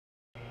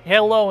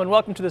Hello and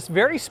welcome to this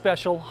very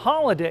special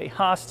holiday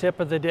Haas tip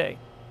of the day.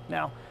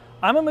 Now,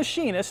 I'm a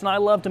machinist and I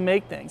love to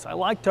make things. I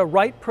like to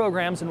write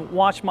programs and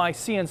watch my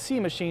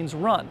CNC machines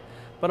run.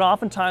 But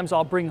oftentimes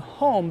I'll bring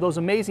home those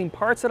amazing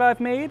parts that I've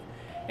made,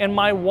 and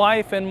my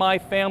wife and my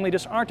family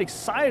just aren't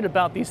excited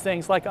about these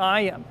things like I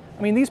am.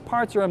 I mean, these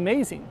parts are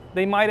amazing.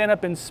 They might end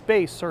up in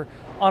space or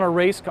on a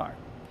race car.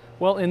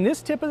 Well, in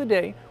this tip of the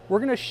day, we're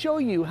going to show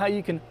you how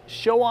you can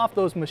show off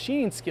those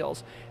machining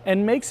skills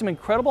and make some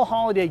incredible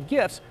holiday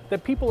gifts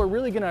that people are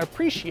really going to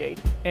appreciate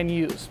and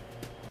use.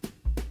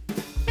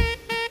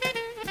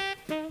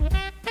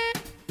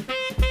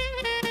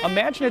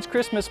 Imagine it's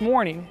Christmas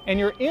morning and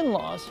your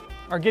in-laws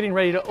are getting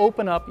ready to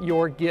open up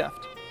your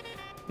gift.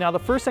 Now, the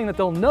first thing that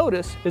they'll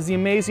notice is the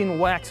amazing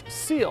wax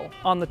seal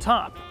on the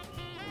top.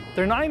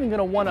 They're not even going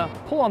to want to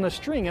pull on the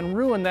string and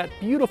ruin that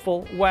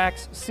beautiful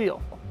wax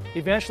seal.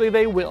 Eventually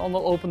they will, and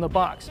they'll open the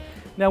box.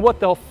 Now what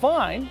they'll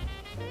find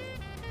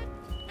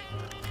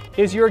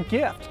is your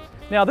gift.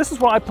 Now this is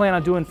what I plan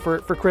on doing for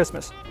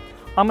Christmas.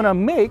 I'm going to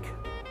make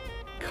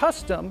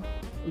custom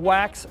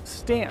wax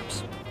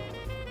stamps.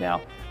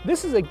 Now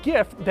this is a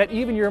gift that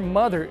even your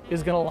mother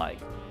is going to like.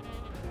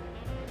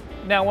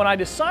 Now when I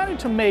decided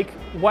to make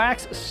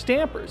wax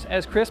stampers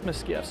as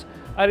Christmas gifts,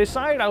 I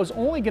decided I was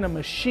only going to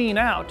machine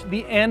out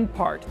the end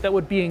part that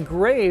would be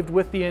engraved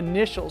with the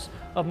initials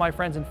of my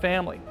friends and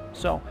family.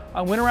 So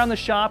I went around the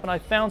shop and I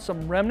found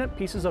some remnant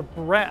pieces of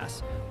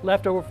brass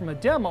left over from a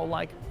demo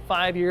like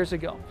 5 years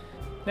ago.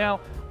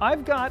 Now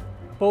I've got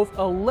both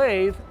a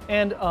lathe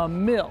and a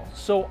mill,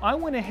 so I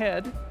went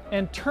ahead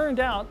and turned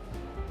out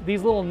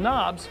these little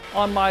knobs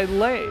on my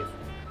lathe.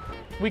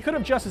 We could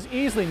have just as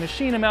easily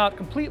machined them out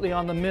completely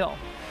on the mill.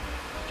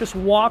 Just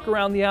walk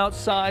around the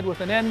outside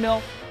with an end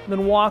mill,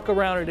 then walk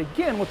around it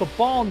again with a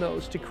ball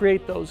nose to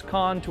create those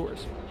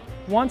contours.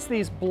 Once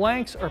these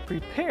blanks are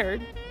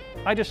prepared,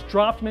 I just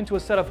dropped them into a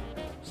set of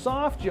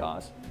soft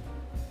jaws,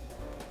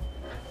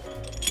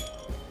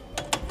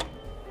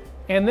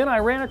 and then I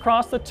ran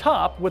across the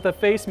top with a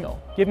face mill,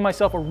 giving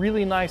myself a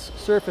really nice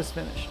surface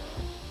finish.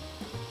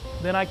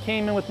 Then I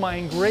came in with my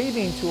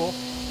engraving tool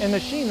and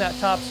machined that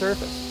top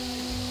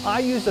surface. I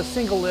used a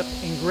single lip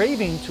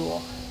engraving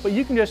tool, but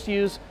you can just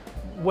use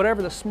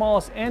whatever the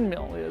smallest end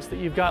mill is that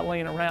you've got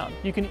laying around.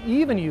 You can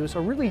even use a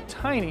really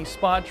tiny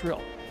spot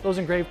drill. Those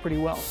engrave pretty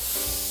well.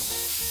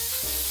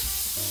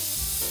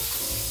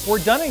 We're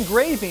done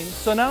engraving,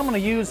 so now I'm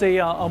going to use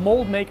a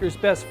mold maker's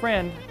best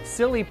friend,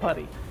 silly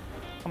putty.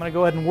 I'm going to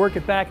go ahead and work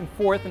it back and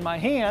forth in my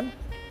hand,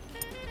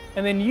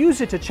 and then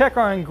use it to check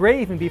our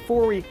engraving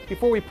before we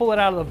pull it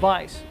out of the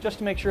vise, just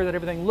to make sure that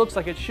everything looks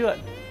like it should.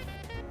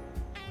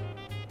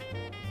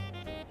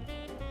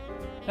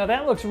 Now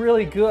that looks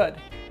really good,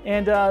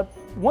 and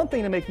one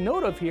thing to make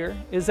note of here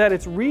is that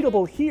it's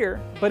readable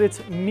here, but it's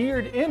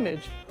mirrored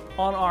image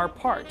on our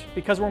part.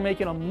 Because we're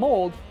making a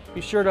mold, be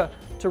sure to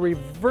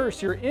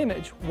reverse your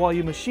image while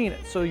you machine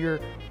it, so your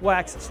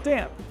wax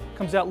stamp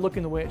comes out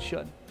looking the way it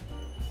should.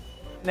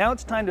 Now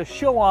it's time to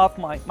show off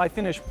my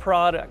finished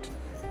product.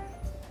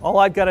 All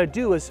I've got to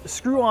do is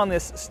screw on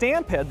this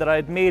stamp head that I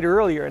had made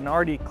earlier and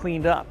already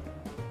cleaned up.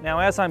 Now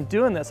as I'm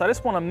doing this, I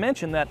just want to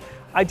mention that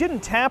I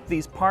didn't tap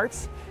these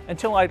parts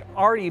until I'd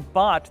already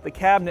bought the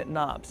cabinet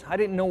knobs. I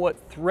didn't know what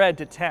thread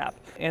to tap,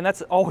 and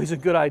that's always a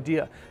good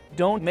idea.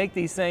 Don't make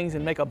these things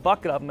and make a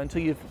bucket of them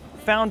until you've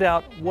found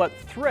out what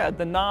thread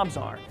the knobs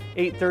are.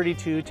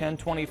 832,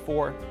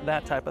 1024,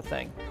 that type of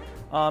thing.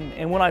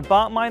 And when I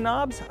bought my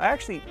knobs, I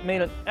actually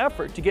made an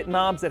effort to get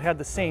knobs that had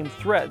the same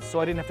threads, so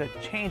I didn't have to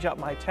change out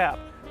my tap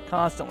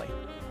constantly.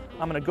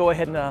 I'm going to go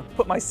ahead and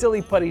put my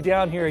silly putty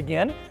down here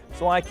again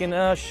so I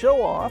can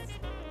show off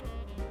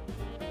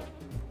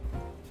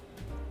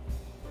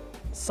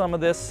some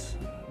of this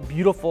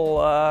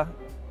beautiful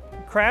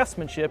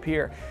craftsmanship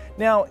here.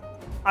 Now,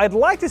 I'd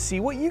like to see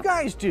what you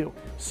guys do.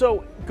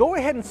 So go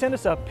ahead and send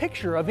us a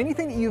picture of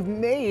anything that you've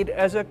made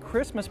as a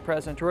Christmas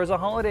present or as a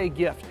holiday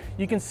gift.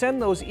 You can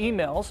send those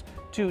emails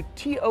to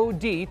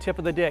TOD, tip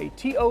of the day,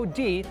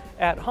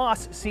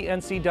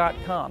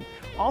 TOD@HaasCNC.com.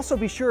 Also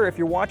be sure, if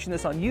you're watching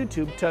this on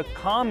YouTube, to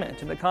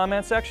comment in the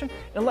comment section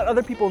and let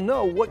other people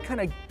know what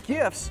kind of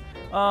gifts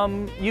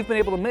you've been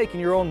able to make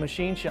in your own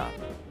machine shop.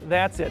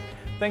 That's it.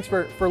 Thanks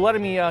for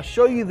letting me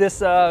show you this,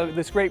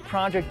 this great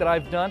project that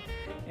I've done,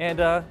 and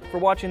for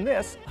watching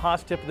this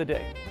Haas tip of the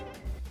day.